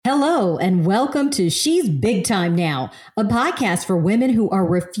Hello, and welcome to She's Big Time Now, a podcast for women who are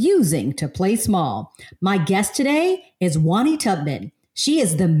refusing to play small. My guest today is Wahne Tubman. She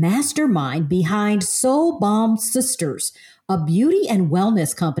is the mastermind behind Soul Bomb Sisters, a beauty and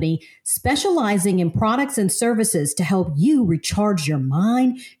wellness company specializing in products and services to help you recharge your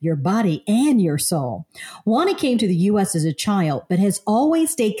mind, your body, and your soul. Wahne came to the U.S. as a child, but has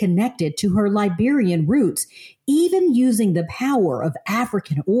always stayed connected to her Liberian roots, even using the power of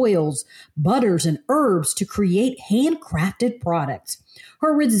African oils, butters, and herbs to create handcrafted products.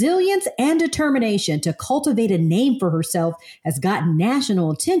 Her resilience and determination to cultivate a name for herself has gotten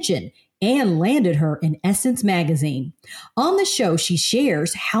national attention and landed her in Essence magazine. On the show, she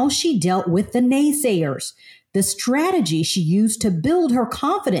shares how she dealt with the naysayers, the strategy she used to build her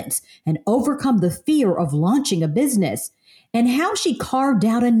confidence and overcome the fear of launching a business, and how she carved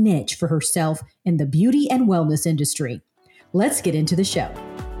out a niche for herself in the beauty and wellness industry. Let's get into the show.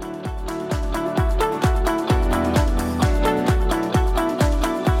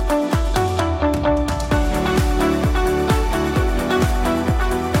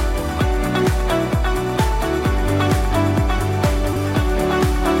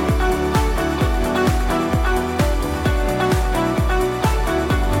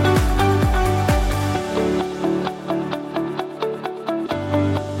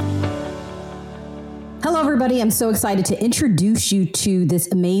 I'm so excited to introduce you to this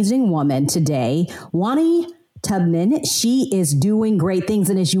amazing woman today, Wahne Tubman. She is doing great things.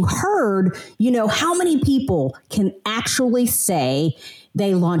 And as you heard, how many people can actually say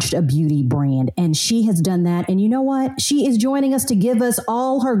they launched a beauty brand? And she has done that. And you know what? She is joining us to give us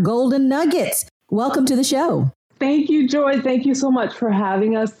all her golden nuggets. Welcome to the show. Thank you, Joy. Thank you so much for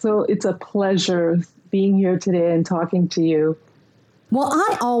having us. So it's a pleasure being here today and talking to you. Well,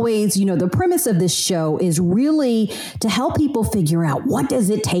 I always, the premise of this show is really to help people figure out what does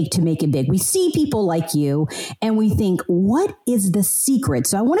it take to make it big. We see people like you and we think, what is the secret?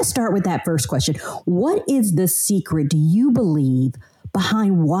 So I want to start with that first question. What is the secret, do you believe,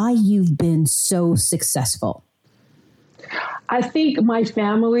 behind why you've been so successful? I think my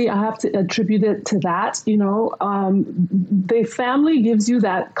family, I have to attribute it to that. The family gives you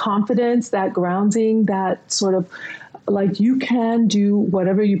that confidence, that grounding, that sort of like you can do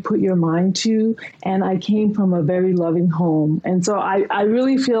whatever you put your mind to. And I came from a very loving home. And so I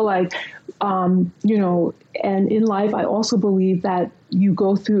really feel like, and in life, I also believe that you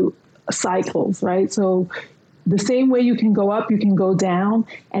go through cycles, right? So the same way you can go up, you can go down.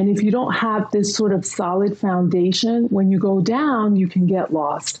 And if you don't have this sort of solid foundation, when you go down, you can get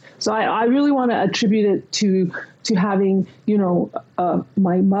lost. So I really want to attribute it to having,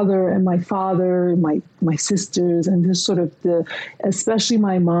 my mother and my father, my sisters, and just sort of especially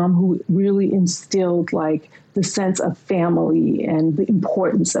my mom, who really instilled like the sense of family and the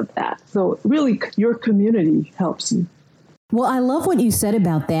importance of that. So really your community helps you. Well, I love what you said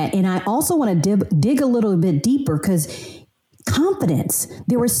about that. And I also want to dig a little bit deeper because confidence,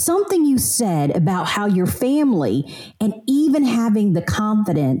 there was something you said about how your family and even having the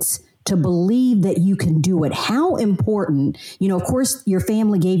confidence to believe that you can do it. How important, of course, your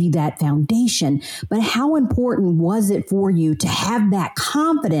family gave you that foundation, but how important was it for you to have that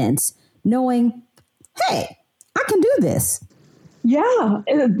confidence knowing, hey, I can do this? Yeah,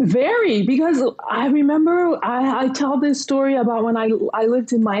 very, because I remember I tell this story about when I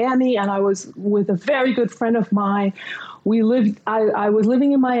lived in Miami and I was with a very good friend of mine. I was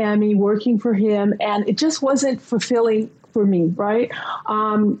living in Miami working for him, and it just wasn't fulfilling for me, right?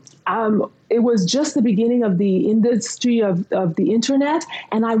 It was just the beginning of the industry of the internet,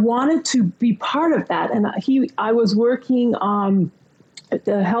 and I wanted to be part of that. And I was working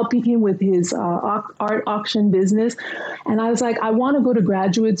helping him with his art auction business. And I was like, I want to go to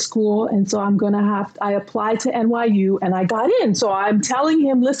graduate school. And so I applied to NYU and I got in. So I'm telling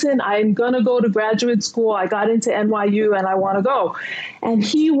him, listen, I'm going to go to graduate school. I got into NYU and I want to go. And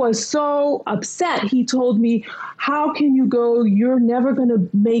he was so upset. He told me, how can you go? You're never going to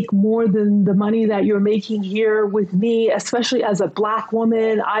make more than the money that you're making here with me, especially as a Black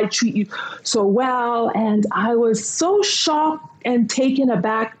woman. I treat you so well. And I was so shocked and taken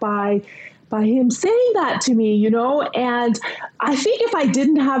aback by him saying that to me, and I think if I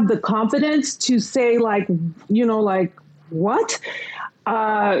didn't have the confidence to say what,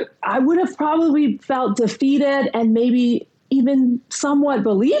 I would have probably felt defeated and maybe even somewhat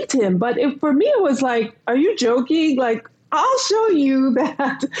believed him. But for me, it was like, are you joking? Like, I'll show you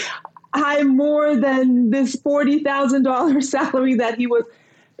that I'm more than this $40,000 salary that he was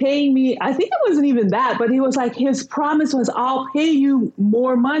paying me. I think it wasn't even that, but he was like, his promise was, I'll pay you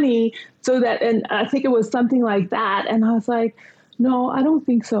more money so that, and I think it was something like that. And I was like, No, I don't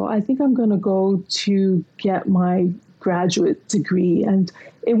think so. I think I'm going to go to get my graduate degree. And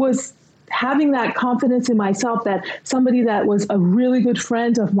it was having that confidence in myself that somebody that was a really good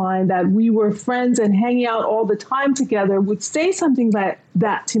friend of mine, that we were friends and hanging out all the time together, would say something like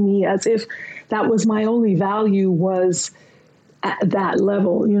that to me, as if that was my only value, was at that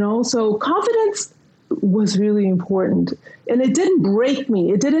level, you know? So confidence was really important, and it didn't break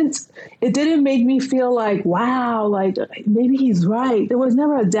me. It didn't make me feel like, wow, like maybe he's right. There was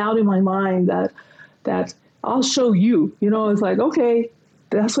never a doubt in my mind that I'll show you, you know. It's like, okay,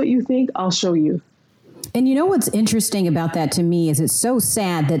 that's what you think, I'll show you. And you know what's interesting about that to me is it's so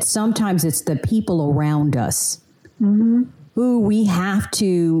sad that sometimes it's the people around us who we have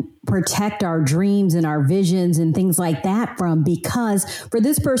to protect our dreams and our visions and things like that from, because for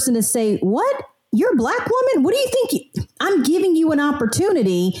this person to say, what? You're a Black woman? What do you think? I'm giving you an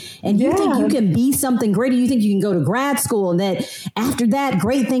opportunity, and you think you can be something greater. You think you can go to grad school, and that after that,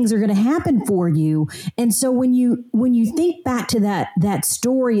 great things are going to happen for you. And so when you think back to that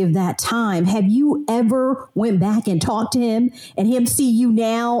story of that time, have you ever went back and talked to him and him see you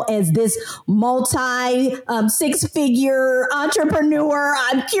now as this multi six-figure entrepreneur?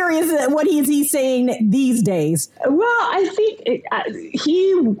 I'm curious what he saying these days. Well, I think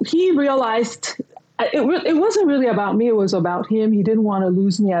he realized it wasn't really about me. It was about him. He didn't want to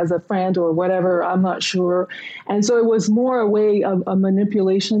lose me as a friend or whatever. I'm not sure. And so it was more a way of a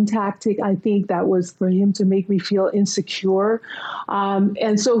manipulation tactic. I think that was for him to make me feel insecure.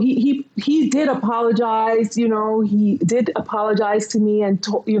 And so he did apologize. You know, he did apologize to me and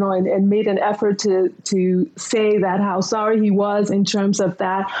and made an effort to say that how sorry he was in terms of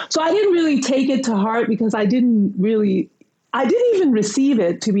that. So I didn't really take it to heart, because I didn't even receive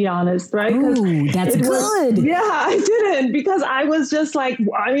it, to be honest, right? Ooh, that's good. Yeah, I didn't, because I was just like,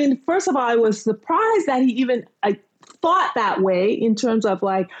 I mean, first of all, I was surprised that he even thought that way in terms of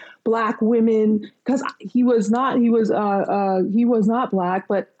like Black women, because he was not Black,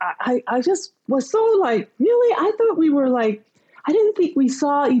 but I just was so like, really? I thought we were like, I didn't think we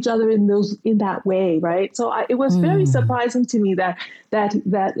saw each other in that way, right? So it was very surprising to me that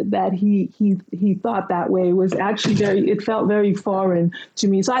he thought that way. It was actually it felt very foreign to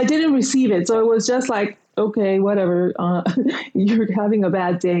me. So I didn't receive it. So it was just like, okay, whatever, you're having a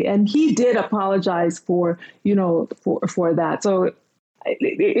bad day. And he did apologize for that. So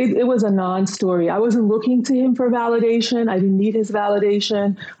it was a non-story. I wasn't looking to him for validation. I didn't need his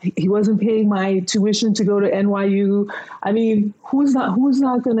validation. He wasn't paying my tuition to go to NYU. I mean, who's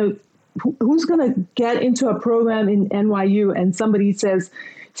going to get into a program in NYU and somebody says,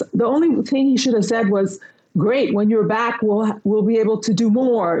 the only thing he should have said was, great, when you're back, we'll be able to do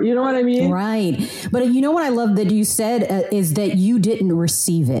more. You know what I mean? Right. But you know what I love that you said is that you didn't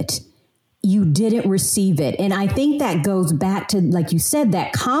receive it. You didn't receive it. And I think that goes back to, like you said,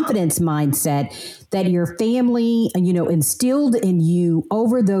 that confidence mindset that your family, instilled in you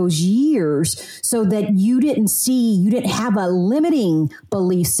over those years, so that you didn't have a limiting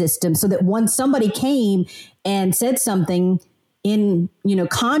belief system, so that when somebody came and said something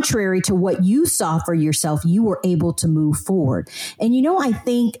contrary to what you saw for yourself, you were able to move forward. And, I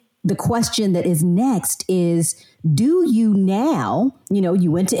think the question that is next is, do you now,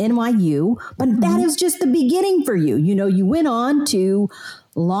 you went to NYU, but that is just the beginning for you. You went on to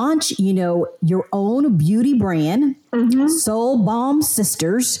launch, your own beauty brand, Soul Balm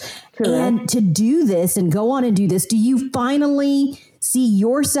Sisters. Correct. And to do this and go on and do this, do you finally see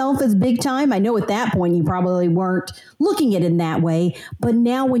yourself as big time? I know at that point you probably weren't looking at it in that way, but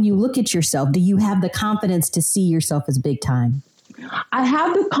now when you look at yourself, do you have the confidence to see yourself as big time? I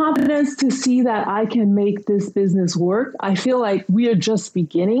have the confidence to see that I can make this business work. I feel like we are just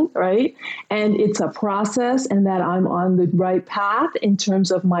beginning, right? And it's a process, and that I'm on the right path in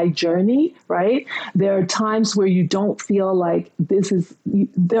terms of my journey, right? There are times where you don't feel like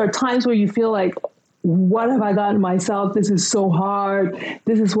there are times where you feel like, what have I gotten myself? This is so hard.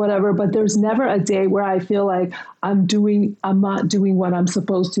 This is whatever. But there's never a day where I feel like I'm not doing what I'm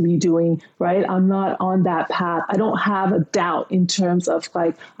supposed to be doing, right? I'm not on that path. I don't have a doubt in terms of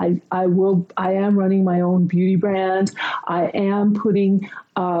like, I am running my own beauty brand. I am putting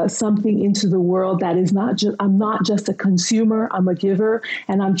something into the world that is I'm not just a consumer, I'm a giver,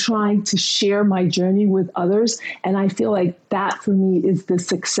 and I'm trying to share my journey with others. And I feel like that for me is the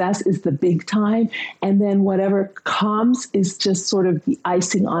success, is the big time. And then whatever comes is just sort of the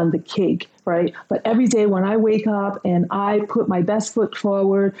icing on the cake, right? But every day when I wake up and I put my best foot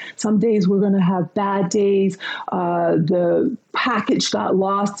forward, some days we're going to have bad days. The package got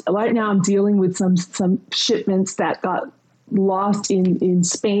lost. Right now I'm dealing with some shipments that got lost in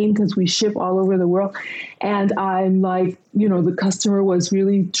Spain because we ship all over the world. And I'm like, the customer was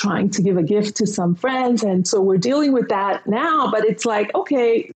really trying to give a gift to some friends. And so we're dealing with that now, but it's like,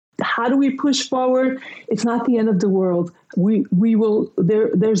 okay, how do we push forward? It's not the end of the world. We will,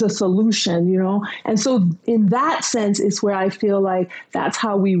 there's a solution, And so in that sense, it's where I feel like that's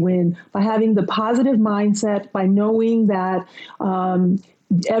how we win, by having the positive mindset, by knowing that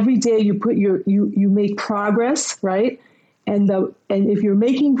every day you make progress, right? And if you're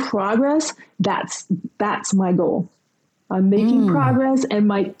making progress, that's my goal. I'm making progress, and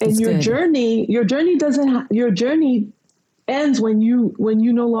your journey ends when you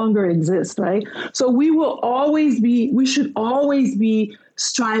no longer exist, right? So we should always be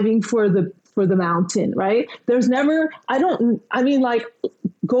striving for the mountain, right?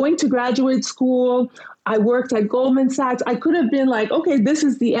 Going to graduate school, I worked at Goldman Sachs. I could have been like, okay, this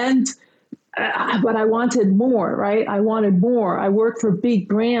is the end. But I wanted more, right? I wanted more. I worked for big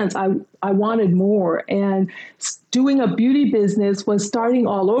brands. I wanted more. And doing a beauty business was starting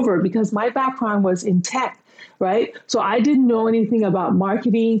all over because my background was in tech, right? So I didn't know anything about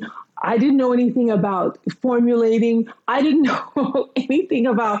marketing. I didn't know anything about formulating. I didn't know anything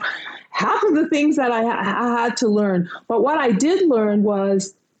about half of the things that I had to learn. But what I did learn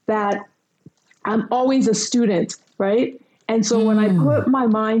was that I'm always a student, right? And so when I put my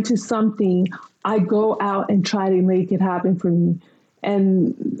mind to something, I go out and try to make it happen for me.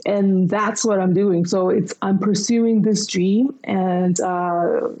 And that's what I'm doing. So I'm pursuing this dream and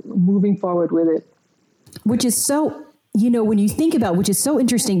moving forward with it. Which is so, when you think about, which is so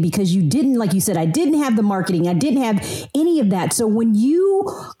interesting because you didn't, like you said, I didn't have the marketing. I didn't have any of that. So when you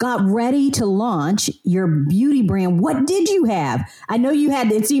got ready to launch your beauty brand, what did you have? I know you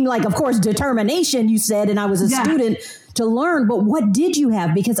had, it seemed like, of course, determination, you said, and I was a student to learn, but what did you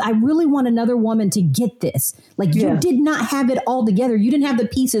have? Because I really want another woman to get this. Like you did not have it all together. You didn't have the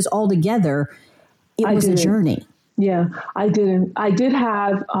pieces all together. It was a journey. Yeah, I didn't. I did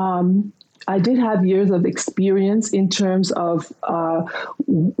have years of experience in terms of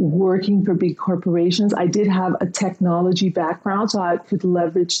working for big corporations. I did have a technology background, so I could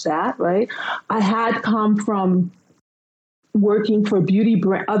leverage that, right? I had come from working for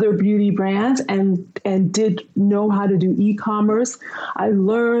other beauty brands and did know how to do e-commerce. I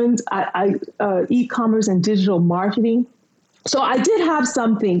learned e-commerce and digital marketing. So I did have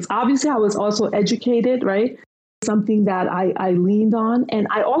some things. Obviously, I was also educated, right? Something that I leaned on. And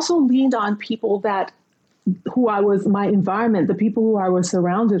I also leaned on people my environment, the people who I was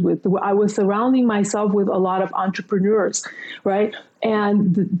surrounded with. I was surrounding myself with a lot of entrepreneurs, right?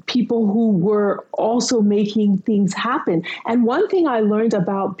 And the people who were also making things happen. And one thing I learned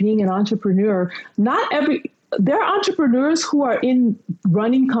about being an entrepreneur, there are entrepreneurs who are in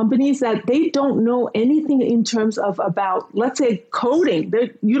running companies that they don't know anything in terms of about, let's say, coding.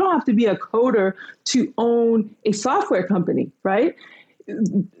 You don't have to be a coder to own a software company, right?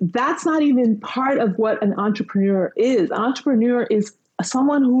 That's not even part of what an entrepreneur is. An entrepreneur is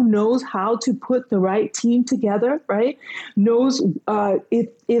someone who knows how to put the right team together, right? Knows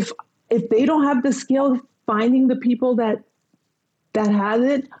if they don't have the skill, finding the people that has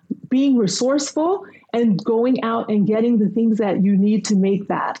it, being resourceful and going out and getting the things that you need to make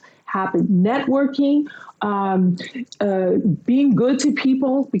that happen. Networking, being good to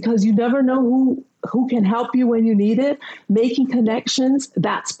people because you never know who can help you when you need it, making connections,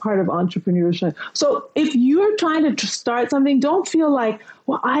 that's part of entrepreneurship. So if you're trying to start something, don't feel like,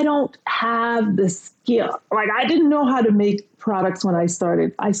 well, I don't have the skill. Like I didn't know how to make products when I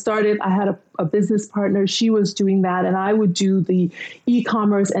started. I had a business partner. She was doing that, and I would do the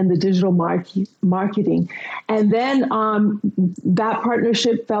e-commerce and the digital marketing. And then that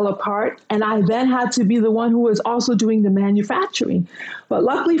partnership fell apart, and I then had to be the one who was also doing the manufacturing. But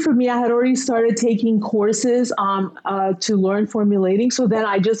luckily for me, I had already started taking courses to learn formulating. So then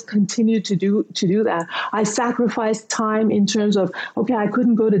I just continued to do that. I sacrificed time in terms of, okay, I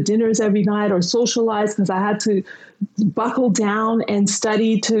couldn't go to dinners every night or socialize because I had to buckle down and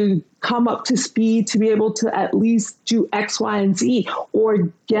study to come up to speed to be able to at least do X, Y, and Z, or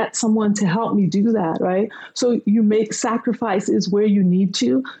get someone to help me do that, right? So you make sacrifices where you need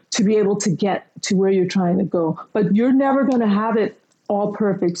to be able to get to where you're trying to go. But you're never going to have it all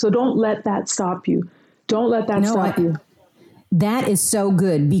perfect. So don't let that stop you. Don't let that stop you. That is so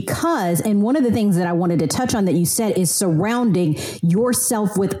good because, and one of the things that I wanted to touch on that you said is surrounding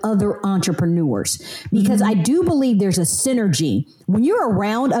yourself with other entrepreneurs, because I do believe there's a synergy. When you're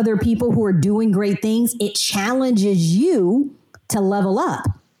around other people who are doing great things, it challenges you to level up.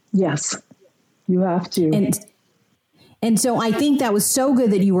 Yes, you have to. And so I think that was so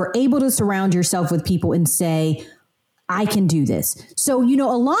good that you were able to surround yourself with people and say, I can do this. So,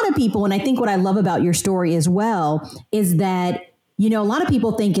 a lot of people, and I think what I love about your story as well is that, a lot of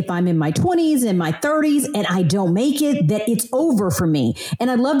people think if I'm in my 20s and my 30s and I don't make it, that it's over for me. And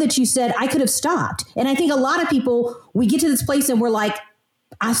I love that you said I could have stopped. And I think a lot of people, we get to this place and we're like,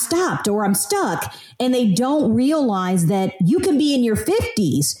 I stopped or I'm stuck. And they don't realize that you can be in your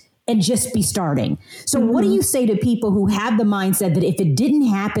 50s and just be starting. So what do you say to people who have the mindset that if it didn't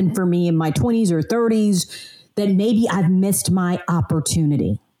happen for me in my 20s or 30s, then maybe I've missed my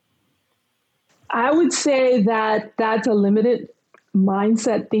opportunity? I would say that that's a limited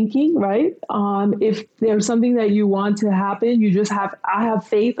mindset thinking, right? If there's something that you want to happen, I have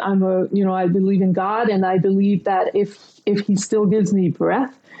faith. I believe in God, and I believe that if He still gives me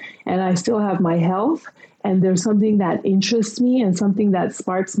breath and I still have my health and there's something that interests me and something that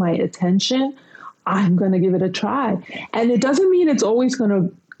sparks my attention, I'm going to give it a try. And it doesn't mean it's always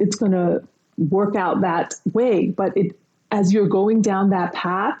going to work out that way, but as you're going down that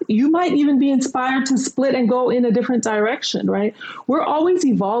path, you might even be inspired to split and go in a different direction, right? We're always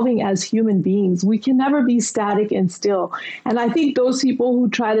evolving as human beings. We can never be static and still. And I think those people who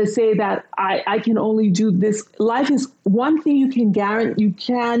try to say that I can only do this, life is one thing you can guarantee, you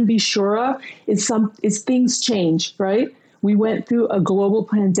can be sure of is things change, right? We went through a global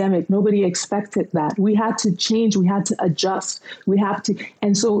pandemic. Nobody expected that. We had to change. We had to adjust.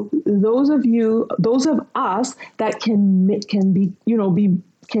 And so those of us that can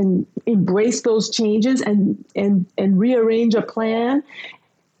embrace those changes and rearrange a plan,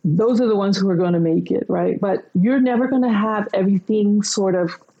 those are the ones who are going to make it, right? But you're never going to have everything sort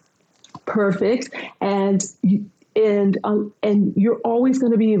of perfect, and you're always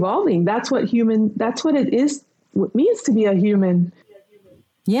going to be evolving. That's what it is. What means to be a human.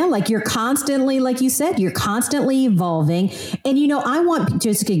 Yeah, like you're constantly, like you said, you're constantly evolving. And, I want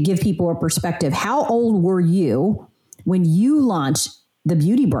just to give people a perspective. How old were you when you launched the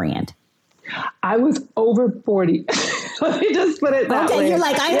beauty brand? I was over 40. Let me just put it that way. Okay, you're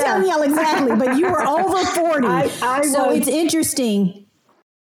like, I ain't telling y'all exactly, but you were over 40. It's interesting.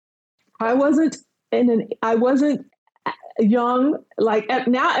 I wasn't young, like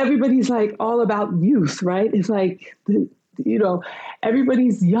now everybody's like all about youth, right? It's like,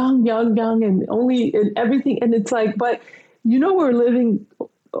 everybody's young and everything. And it's like, but we're living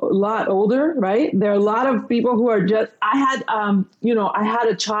a lot older, right? There are a lot of people who are I had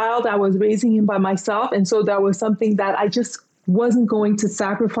a child, I was raising him by myself. And so that was something that I just wasn't going to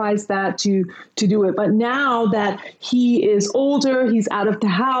sacrifice that to do it. But now that he is older, he's out of the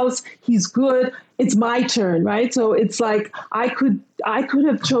house, he's good, it's my turn, right? So it's like I could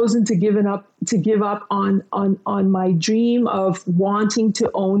have chosen to give up on my dream of wanting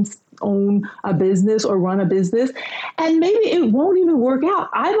to own a business or run a business. And maybe it won't even work out.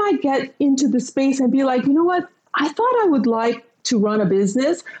 I might get into the space and be like, you know what? I thought I would like to run a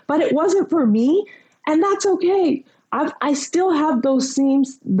business, but it wasn't for me. And that's okay. I still have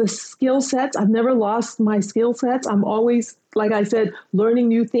the skill sets. I've never lost my skill sets. I'm always, like I said, learning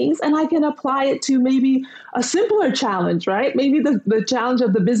new things, and I can apply it to maybe a simpler challenge, right? Maybe the challenge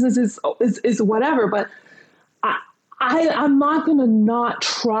of the business is whatever, but I'm not going to not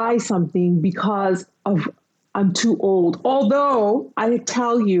try something because I'm too old. Although I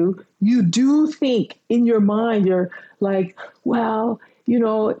tell you, you do think in your mind, you're like, well,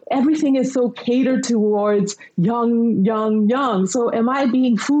 everything is so catered towards young. So am I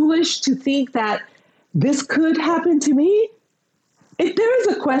being foolish to think that this could happen to me? There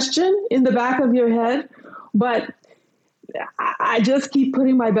is a question in the back of your head, but I just keep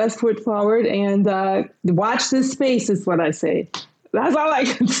putting my best foot forward and watch this space is what I say. That's all I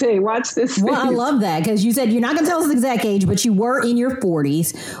can say. Watch this space. Well, I love that because you said you're not going to tell us the exact age, but you were in your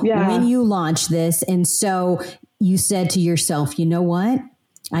 40s when you launched this. And so you said to yourself, you know what?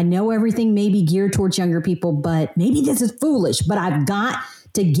 I know everything may be geared towards younger people, but maybe this is foolish, but I've got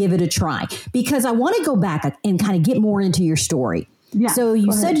to give it a try because I want to go back and kind of get more into your story. Yeah, so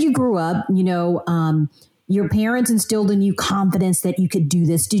you said you grew up, your parents instilled in you confidence that you could do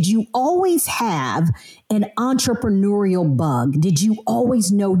this. Did you always have an entrepreneurial bug? Did you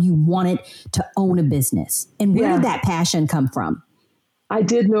always know you wanted to own a business? And where did that passion come from? I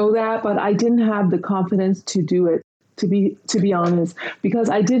did know that, but I didn't have the confidence to do it, to be honest, because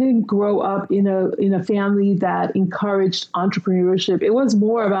I didn't grow up in a family that encouraged entrepreneurship. It was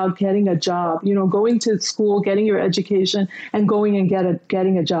more about getting a job, going to school, getting your education, and going and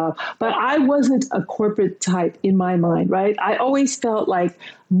getting a job. But I wasn't a corporate type in my mind, right? I always felt like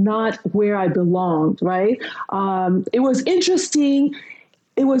not where I belonged, right? It was interesting.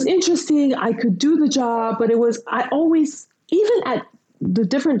 I could do the job, but I always, even at the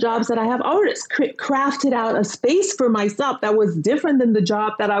different jobs that I have, I already crafted out a space for myself that was different than the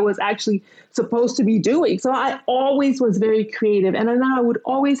job that I was actually supposed to be doing. So I always was very creative. And then I would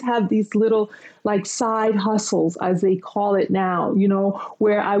always have these little like side hustles, as they call it now,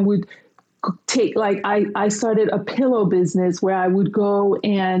 where I would take, like, I started a pillow business where I would go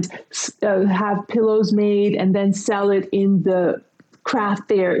and have pillows made and then sell it in the craft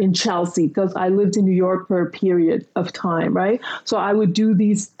fair in Chelsea, because I lived in New York for a period of time, right? So I would do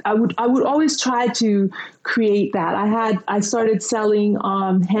these, I would always try to create that. I started selling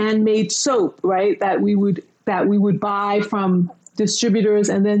handmade soap, right? That we would buy from distributors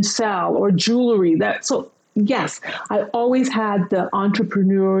and then sell, or jewelry. So yes, I always had the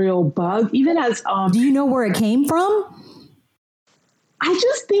entrepreneurial bug, even as do you know where it came from? I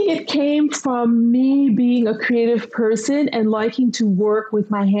just think it came from me being a creative person and liking to work with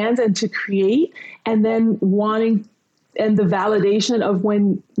my hands and to create, and then wanting, and the validation of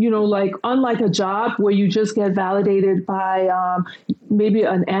when, like, unlike a job where you just get validated by maybe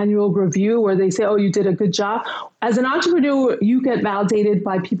an annual review where they say, oh, you did a good job. As an entrepreneur, you get validated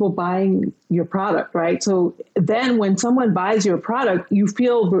by people buying your product, right? So then when someone buys your product, you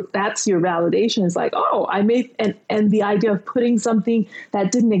feel that's your validation. It's like, oh, I made, and the idea of putting something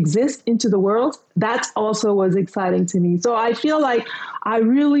that didn't exist into the world, that also was exciting to me. So I feel like I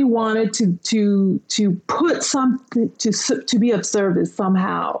really wanted to put something to be of service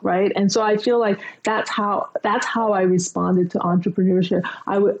somehow, right? And so I feel like that's how I responded to entrepreneurship.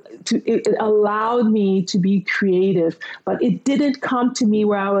 It allowed me to be creative, but it didn't come to me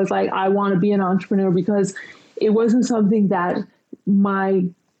where I was like, I want to be an entrepreneur, because it wasn't something that my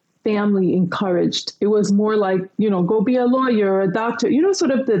family encouraged. It was more like, go be a lawyer or a doctor,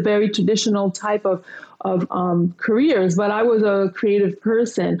 sort of the very traditional type of careers. But I was a creative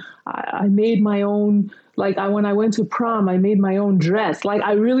person. I made my own, like, when I went to prom, I made my own dress. Like,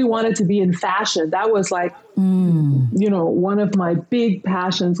 I really wanted to be in fashion. That was like, one of my big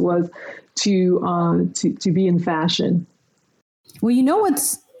passions was to be in fashion. Well,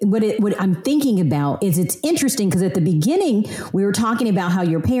 what I'm thinking about is, it's interesting because at the beginning we were talking about how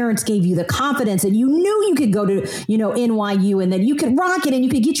your parents gave you the confidence that you knew you could go to, NYU, and that you could rock it and you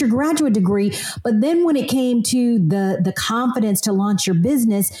could get your graduate degree. But then when it came to the confidence to launch your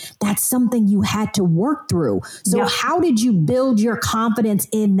business, that's something you had to work through. So How did you build your confidence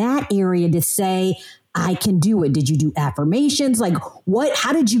in that area to say, I can do it? Did you do affirmations? Like,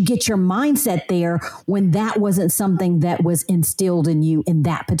 how did you get your mindset there when that wasn't something that was instilled in you in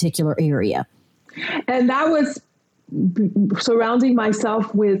that particular area? And that was surrounding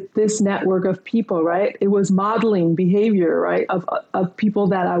myself with this network of people, right? It was modeling behavior, right? Of people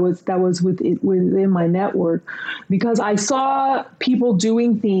that was within my network, because I saw people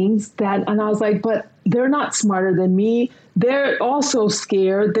doing things and I was like, but they're not smarter than me. They're also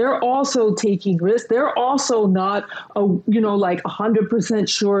scared. They're also taking risks. They're also not, like 100%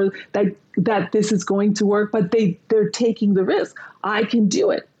 sure that this is going to work, but they're taking the risk. I can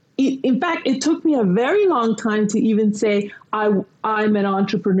do it. In fact, it took me a very long time to even say I'm an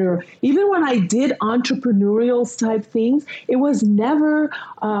entrepreneur. Even when I did entrepreneurial type things, it was never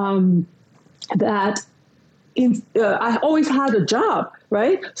that. I always had a job,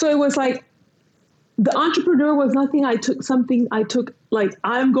 right? So it was like, the entrepreneur was nothing. I took like,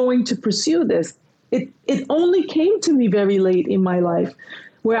 I'm going to pursue this. It only came to me very late in my life,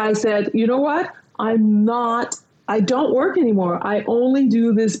 where I said, you know what? I don't work anymore. I only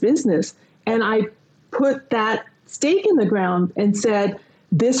do this business. And I put that stake in the ground and said,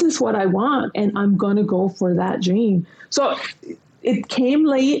 this is what I want, and I'm going to go for that dream. So it came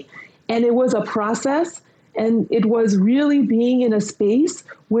late, and it was a process, and it was really being in a space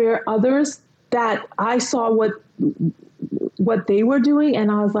where others that I saw what they were doing,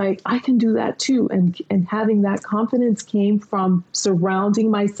 and I was like, I can do that too. And having that confidence came from surrounding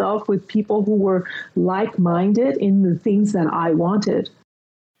myself with people who were like-minded in the things that I wanted.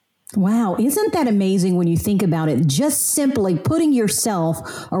 Wow. Isn't that amazing when you think about it? Just simply putting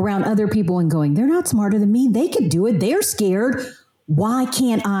yourself around other people and going, they're not smarter than me. They could do it. They're scared. Why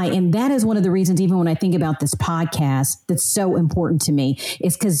can't I? And that is one of the reasons, even when I think about this podcast, that's so important to me,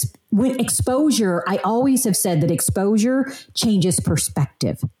 is because with exposure, I always have said that exposure changes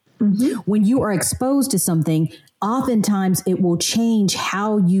perspective. Mm-hmm. When you are exposed to something, oftentimes it will change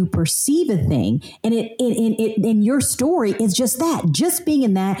how you perceive a thing. And it in your story, it's just that. Just being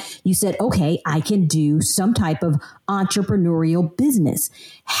in that, you said, okay, I can do some type of entrepreneurial business.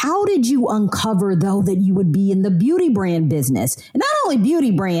 How did you uncover, though, that you would be in the beauty brand business? And not only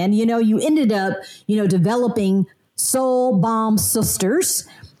beauty brand, you ended up, developing Soul Bomb Sisters.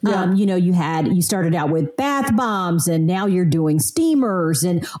 Yeah. You started out with bath bombs and now you're doing steamers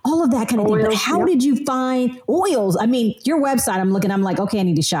and all of that kind of thing. But how did you find oils? I mean, your website, I'm like, okay, I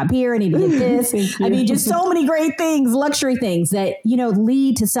need to shop here. I need to get this. I mean, just so many great things, luxury things that,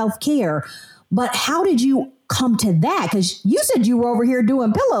 lead to self-care. But how did you come to that? Because you said you were over here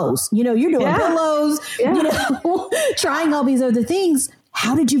doing pillows. You're doing pillows, trying all these other things.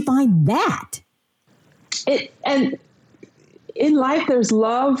 How did you find that? And in life, there's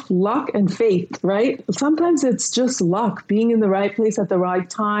love, luck, and faith, right? Sometimes it's just luck, being in the right place at the right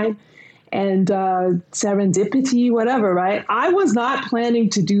time, and serendipity, whatever, right? I was not planning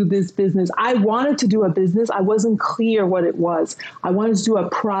to do this business. I wanted to do a business. I wasn't clear what it was. I wanted to do a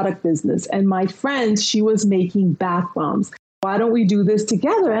product business. And my friend, she was making bath bombs. Why don't we do this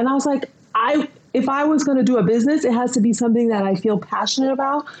together? And I was like, if I was going to do a business, it has to be something that I feel passionate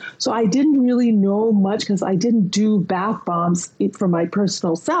about. So I didn't really know much because I didn't do bath bombs for my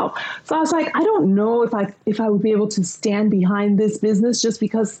personal self. So I was like, I don't know if I would be able to stand behind this business just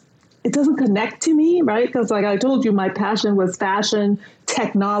because it doesn't connect to me, right? Because like I told you, my passion was fashion,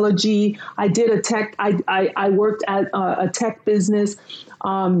 technology. I did I worked at a tech business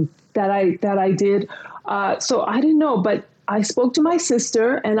that I did. So I didn't know, but I spoke to my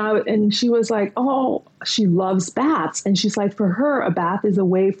sister and she was like, oh, she loves baths. And she's like, for her, a bath is a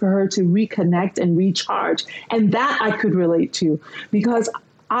way for her to reconnect and recharge. And that I could relate to because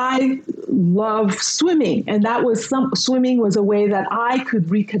I love swimming. And swimming was a way that I could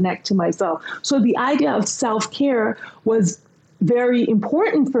reconnect to myself. So the idea of self-care was very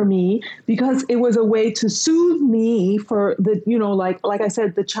important for me because it was a way to soothe me for the, like I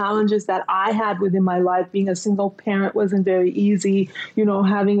said, the challenges that I had within my life. Being a single parent wasn't very easy,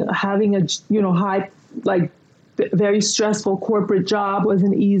 having a, high, very stressful corporate job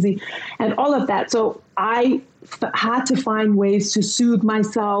wasn't easy and all of that. So I had to find ways to soothe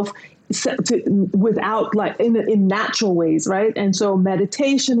myself without in natural ways, right? And so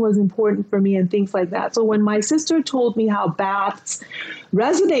meditation was important for me and things like that. So when my sister told me how baths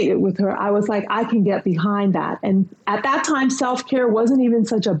resonated with her, I was like, I can get behind that. And at that time, self-care wasn't even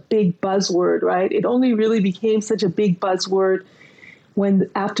such a big buzzword, right? It only really became such a big buzzword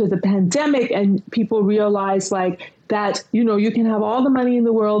after the pandemic and people realized that, you can have all the money in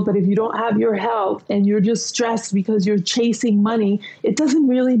the world, but if you don't have your health and you're just stressed because you're chasing money, it doesn't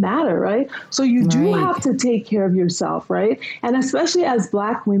really matter, right? So you do have to take care of yourself, right? And especially as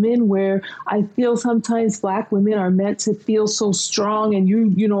Black women, where I feel sometimes Black women are meant to feel so strong and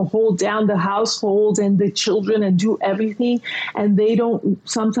you hold down the household and the children and do everything. And they don't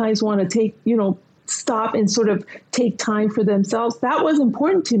sometimes want to take, stop and sort of take time for themselves. That was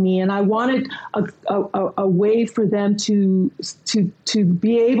important to me. And I wanted a way for them to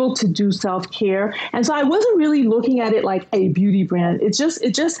be able to do self-care. And so I wasn't really looking at it like a beauty brand. It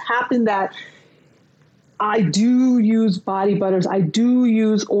just happened that I do use body butters. I do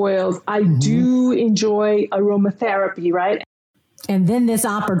use oils. I do enjoy aromatherapy, right? And then this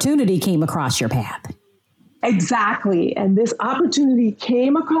opportunity came across your path. Exactly. And this opportunity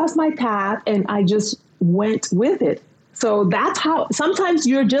came across my path and I just went with it. So that's how sometimes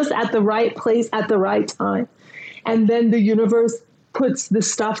you're just at the right place at the right time. And then the universe puts the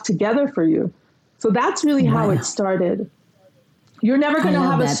stuff together for you. So that's really how it started. You're never going to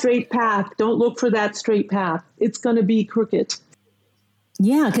have a straight path. Don't look for that straight path. It's going to be crooked.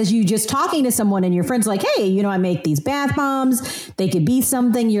 Yeah, because you just talking to someone and your friend's like, hey, I make these bath bombs. They could be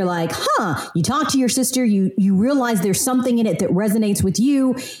something. You're like, you talk to your sister. You realize there's something in it that resonates with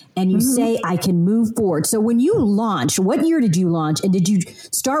you. And you say, I can move forward. So when you launched, what year did you launch? And did you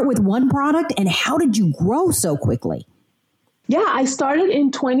start with one product? And how did you grow so quickly? Yeah, I started in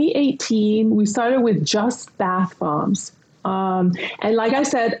 2018. We started with just bath bombs. And like I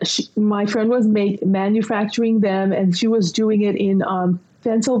said, my friend was manufacturing them and she was doing it in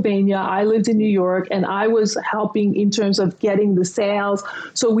Pennsylvania. I lived in New York and I was helping in terms of getting the sales.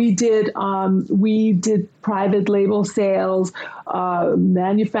 So we did private label sales,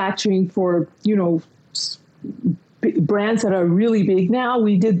 manufacturing for, brands that are really big now.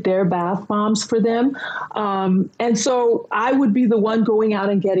 We did their bath bombs for them. And so I would be the one going out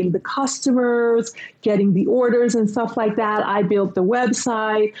and getting the customers, getting the orders and stuff like that. I built the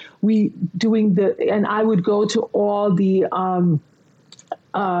website, and I would go to all the,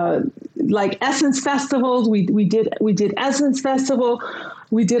 Essence festivals. We did Essence Festival.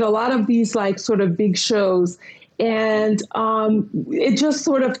 We did a lot of these sort of big shows. And it just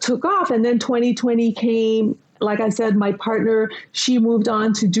sort of took off. And then 2020 came. Like I said, my partner, she moved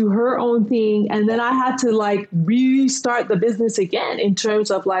on to do her own thing. And then I had to restart the business again in terms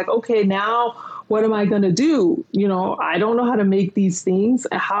of okay, now what am I going to do? I don't know how to make these things.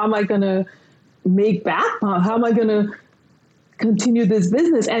 How am I going to make bath bombs? How am I going to continue this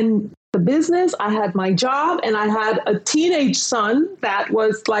business? And the business, I had my job, and I had a teenage son that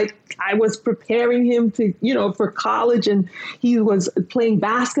was like, I was preparing him to, for college, and he was playing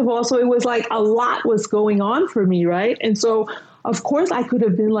basketball. So it was like a lot was going on for me, right? And so, of course, I could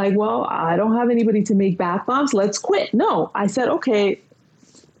have been like, well, I don't have anybody to make bath bombs. Let's quit. No, I said, okay,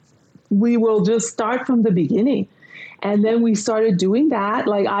 we will just start from the beginning. And then we started doing that.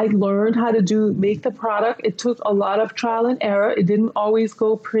 Like, I learned how to make the product. It took a lot of trial and error. It didn't always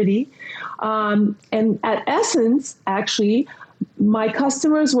go pretty. And at Essence, actually, my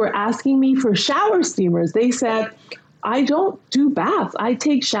customers were asking me for shower steamers. They said, I don't do baths. I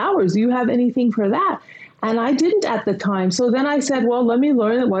take showers. Do you have anything for that? And I didn't at the time. So then I said, well, let me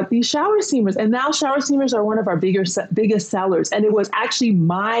learn what these shower steamers. And now shower steamers are one of our biggest sellers. And it was actually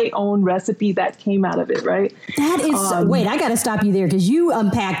my own recipe that came out of it, right? That is, wait, I got to stop you there, because you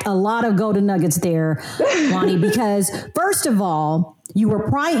unpacked a lot of golden nuggets there, Wahne, because first of all, you were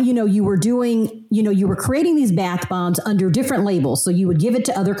you were creating these bath bombs under different labels. So you would give it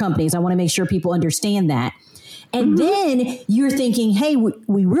to other companies. I want to make sure people understand that. And then you're thinking, hey,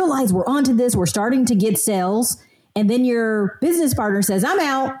 we realize we're onto this. We're starting to get sales. And then your business partner says, I'm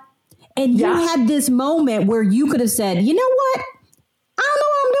out. And you had this moment where you could have said, you know what? I don't know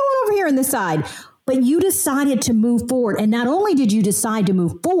what I'm doing over here on this side. But you decided to move forward. And not only did you decide to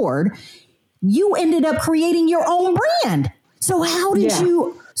move forward, you ended up creating your own brand. So how did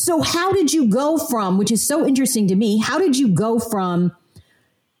you go from, which is so interesting to me, how did you go from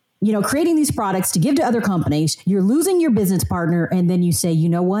creating these products to give to other companies, you're losing your business partner, and then you say, you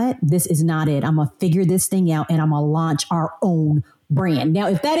know what, this is not it. I'm going to figure this thing out, and I'm going to launch our own brand. Now,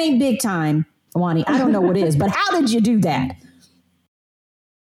 if that ain't big time, Wahne, I don't know what is, but how did you do that?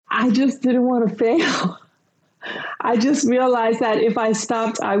 I just didn't want to fail. I just realized that if I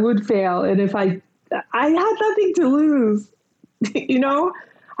stopped, I would fail. And if I had nothing to lose, I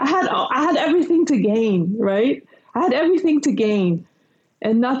had everything to gain, right? I had everything to gain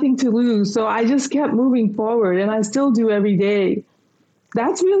and nothing to lose. So I just kept moving forward, and I still do every day.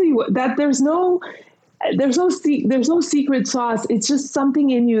 That's really there's no secret sauce. It's just something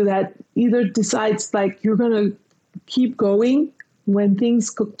in you that either decides like you're going to keep going when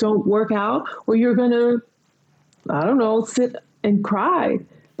things don't work out, or you're going to, I don't know, sit and cry.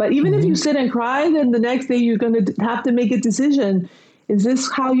 But even if you sit and cry, then the next day you're going to have to make a decision. Is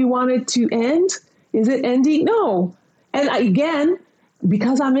this how you want it to end? Is it ending? No. And again,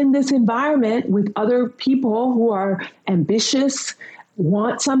 because I'm in this environment with other people who are ambitious,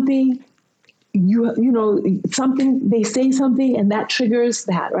 want something, something, they say something, and that triggers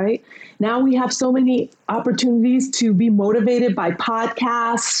that, right? Now we have so many opportunities to be motivated by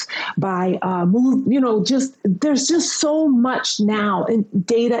podcasts, by there's just so much now in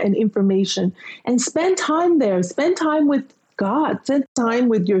data and information. And spend time there. Spend time with God. Spend time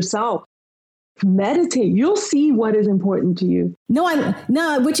with yourself. Meditate. You'll see what is important to you. No,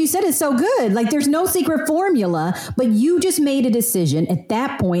 what you said is so good. Like, there's no secret formula, but you just made a decision at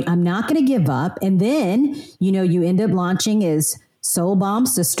that point. I'm not going to give up. And then, you end up launching as Soul Bomb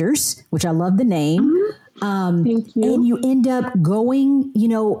Sisters, which I love the name. Thank you. And you end up going,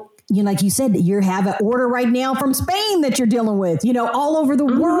 like you said, you have an order right now from Spain that you're dealing with, all over the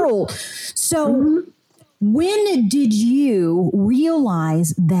world. So when did you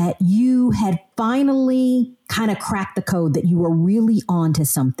realize that you had finally kind of cracked the code, that you were really onto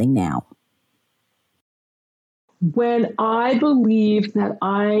something now? When I believed that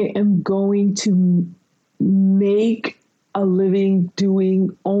I am going to make a living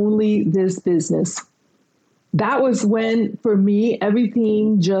doing only this business. That was when, for me,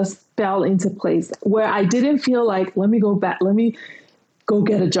 everything just fell into place, where I didn't feel like, let me go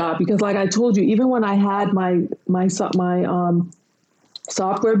get a job. Because like I told you, even when I had my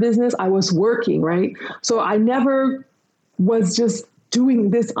software business, I was working, right? So I never was just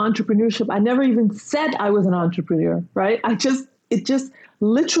doing this entrepreneurship. I never even said I was an entrepreneur, right? It just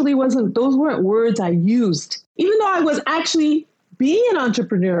literally wasn't, those weren't words I used, even though I was actually being an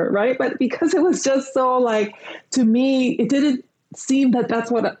entrepreneur, right? But because it was just so like, to me, it didn't seem that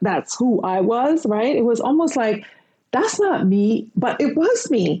that's who I was, right? It was almost like, that's not me, but it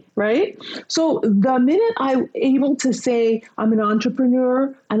was me, right? So the minute I'm able to say I'm an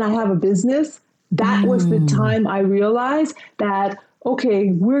entrepreneur and I have a business, that was the time I realized that,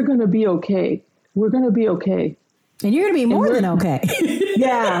 okay, we're going to be okay. We're going to be okay. And you're going to be more than okay.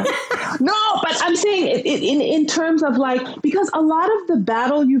 Yeah. No, but I'm saying in terms of like, because a lot of the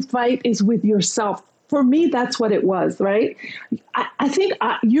battle you fight is with yourself for me, that's what it was, right? I think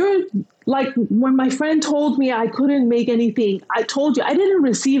you're like when my friend told me I couldn't make anything, I told you I didn't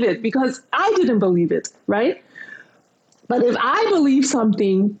receive it because I didn't believe it, right? But if I believe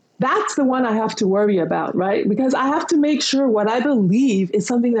something, that's the one I have to worry about, right? Because I have to make sure what I believe is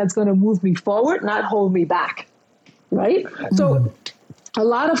something that's going to move me forward, not hold me back, right? Mm-hmm. So a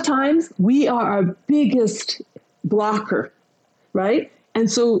lot of times we are our biggest blocker, right? And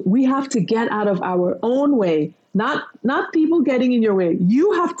so we have to get out of our own way, not people getting in your way.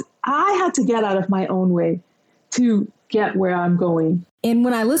 I had to get out of my own way to get where I'm going. And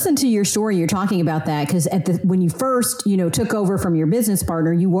when I listen to your story, you're talking about that because when you first, took over from your business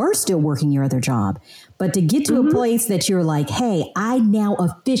partner, you were still working your other job. But to get to a place that you're like, hey, I now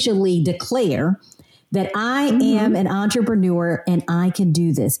officially declare that I am an entrepreneur and I can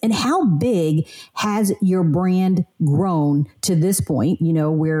do this. And how big has your brand grown to this point?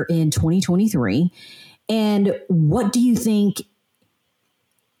 We're in 2023. And what do you think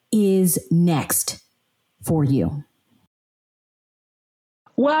is next for you?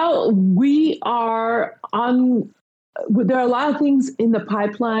 Well, we are there are a lot of things in the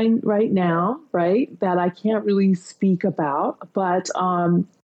pipeline right now, right, that I can't really speak about, but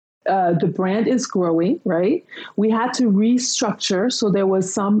the brand is growing, right? We had to restructure, so there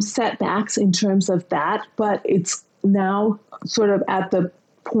was some setbacks in terms of that, but it's now sort of at the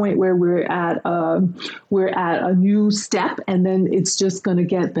point where we're at a new step, and then it's just going to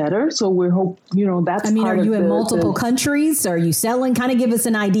get better. So we're that's. I mean, are you in multiple countries? Are you selling? Kind of give us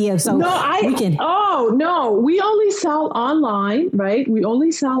an idea. So we can. Oh no, we only sell online, right? We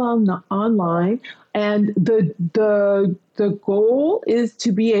only sell online, and the goal is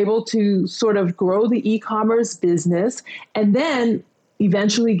to be able to sort of grow the e-commerce business, and then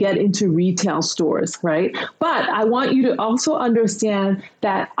eventually get into retail stores, right? But I want you to also understand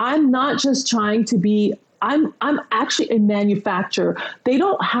that I'm not just trying to be, I'm actually a manufacturer. They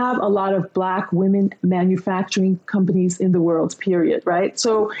don't have a lot of Black women manufacturing companies in the world, period, right?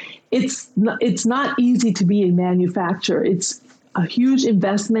 So it's not easy to be a manufacturer. It's a huge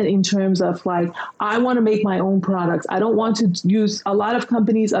investment in terms of I want to make my own products. I don't want to use a lot of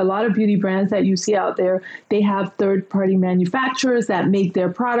companies, a lot of beauty brands that you see out there. They have third-party manufacturers that make their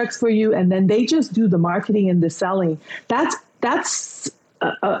products for you, and then they just do the marketing and the selling. That's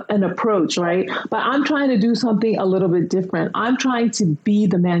an approach, right? But I'm trying to do something a little bit different. I'm trying to be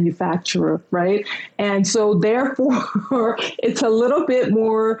the manufacturer, right? And so therefore, it's a little bit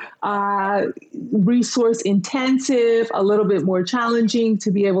more resource intensive, a little bit more challenging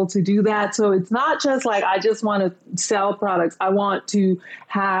to be able to do that. So it's not just I just want to sell products. I want to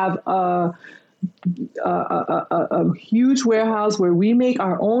have a huge warehouse where we make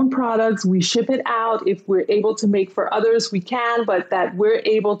our own products. We ship it out. If we're able to make for others, we can, but that we're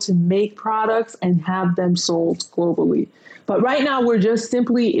able to make products and have them sold globally. But right now, we're just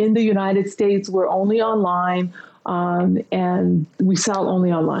simply in the United States. We're only online, and we sell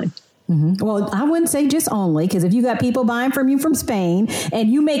only online. Mm-hmm. Well, I wouldn't say just only, because if you got people buying from you from Spain and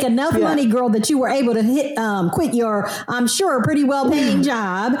you make enough money, girl, that you were able to quit your, I'm sure, pretty well paying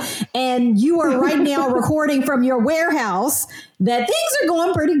job, and you are right now recording from your warehouse, that things are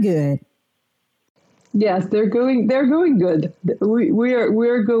going pretty good. Yes, they're going good.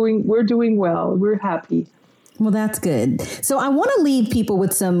 We're doing well. We're happy. Well, that's good. So I want to leave people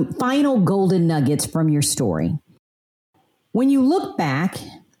with some final golden nuggets from your story. When you look back,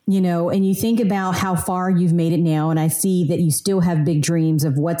 and you think about how far you've made it now, and I see that you still have big dreams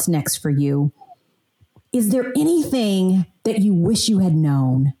of what's next for you. Is there anything that you wish you had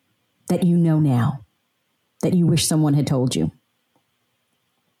known that you know now, that you wish someone had told you?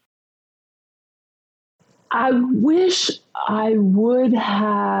 I wish I would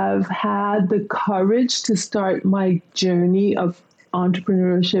have had the courage to start my journey of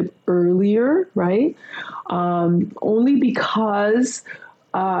entrepreneurship earlier, right? Only because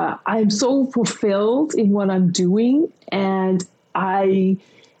I'm so fulfilled in what I'm doing, and I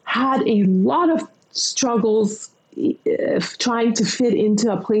had a lot of struggles trying to fit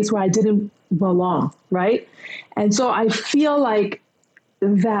into a place where I didn't belong, right? And so I feel like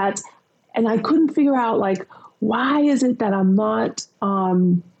that, and I couldn't figure out why is it that I'm not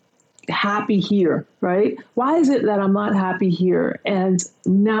happy here, right? Why is it that I'm not happy here? And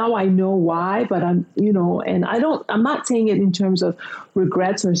now I know why, but I'm not saying it in terms of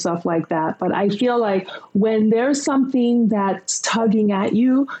regrets or stuff like that, but I feel like when there's something that's tugging at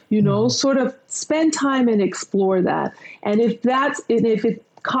you, sort of spend time and explore that. And if it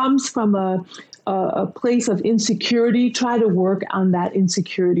comes from a a place of insecurity, try to work on that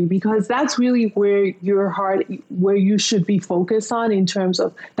insecurity, because that's really where where you should be focused on in terms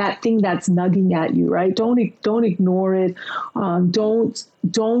of that thing that's nugging at you, right? Don't ignore it.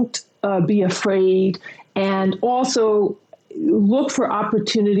 Don't be afraid, and also look for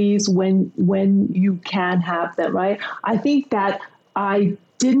opportunities when you can have them, right? I think that I'm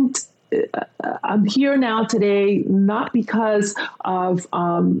here now today, not because of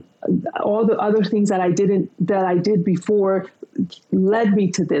all the other things that I did before led me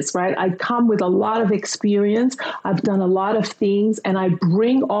to this, right? I come with a lot of experience. I've done a lot of things, and I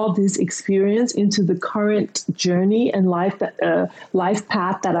bring all this experience into the current journey and life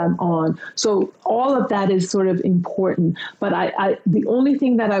path that I'm on. So all of that is sort of important. But the only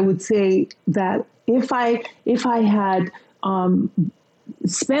thing that I would say that if I had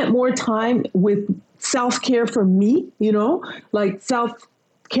spent more time with self-care for me, like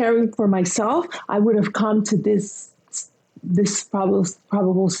self-caring for myself, I would have come to this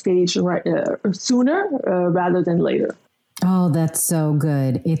probable stage sooner rather than later. Oh, that's so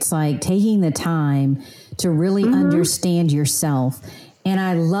good. It's like taking the time to really understand yourself. And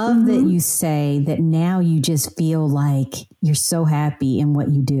I love that you say that now you just feel like you're so happy in what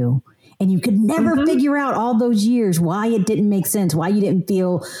you do. And you could never figure out all those years why it didn't make sense, why you didn't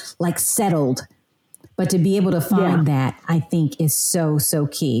feel like settled. But to be able to find that, I think, is so, so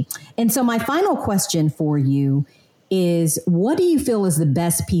key. And so my final question for you is, what do you feel is the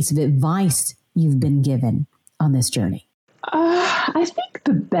best piece of advice you've been given on this journey? I think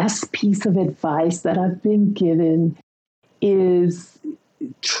the best piece of advice that I've been given is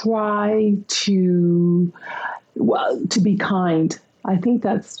try to be kind. I think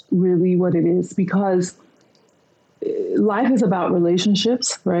that's really what it is, because life is about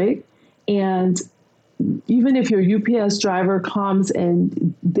relationships, right? And even if your UPS driver comes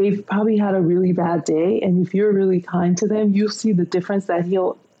and they've probably had a really bad day, and if you're really kind to them, you'll see the difference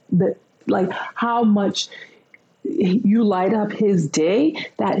like how much you light up his day,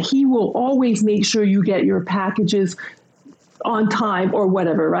 that he will always make sure you get your packages on time or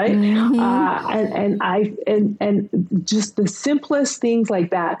whatever, right? And just the simplest things like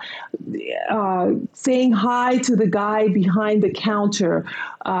that. Saying hi to the guy behind the counter.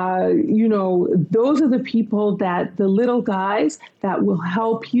 Those are the people the little guys that will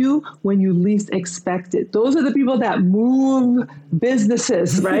help you when you least expect it. Those are the people that move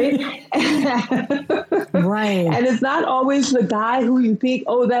businesses, right? Right. And it's not always the guy who you think,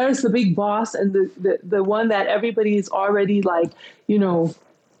 oh, there's the big boss and the one that everybody is already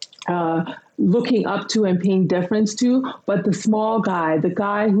looking up to and paying deference to, but the small guy, the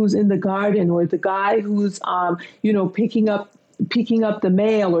guy who's in the garden, or the guy who's, picking up the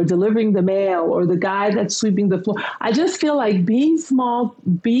mail or delivering the mail, or the guy that's sweeping the floor. I just feel like being small,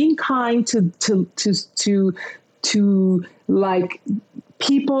 being kind to like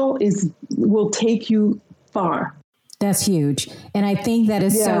people will take you far. That's huge. And I think that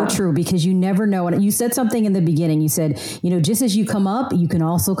is so true, because you never know. And you said something in the beginning. You said, just as you come up, you can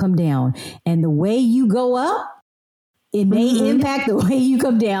also come down. And the way you go up, it may impact the way you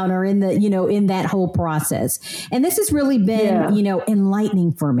come down, or in the, in that whole process. And this has really been,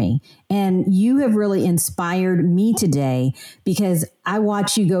 enlightening for me. And you have really inspired me today, because I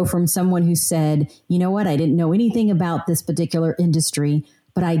watch you go from someone who said, you know what, I didn't know anything about this particular industry,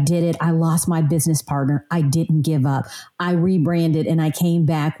 but I did it. I lost my business partner. I didn't give up. I rebranded, and I came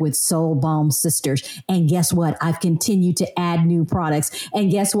back with Soul Balm Sisters. And guess what? I've continued to add new products.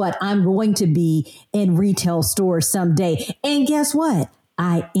 And guess what? I'm going to be in retail stores someday. And guess what?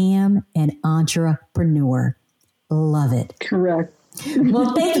 I am an entrepreneur. Love it. Correct.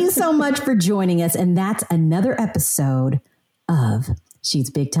 Well, thank you so much for joining us. And that's another episode of She's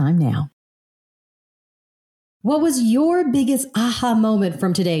Big Time Now. What was your biggest aha moment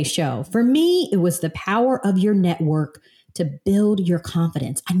from today's show? For me, it was the power of your network to build your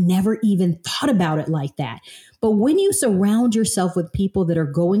confidence. I never even thought about it like that. But when you surround yourself with people that are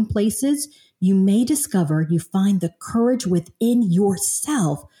going places, you may discover you find the courage within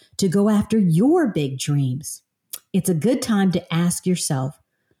yourself to go after your big dreams. It's a good time to ask yourself,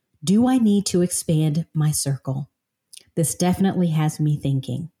 do I need to expand my circle? This definitely has me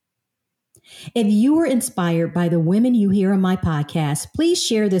thinking. If you were inspired by the women you hear on my podcast, please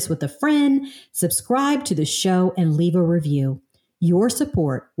share this with a friend, subscribe to the show, and leave a review. Your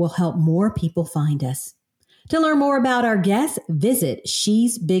support will help more people find us. To learn more about our guests, visit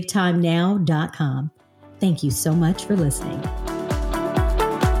shesbigtimenow.com. Thank you so much for listening.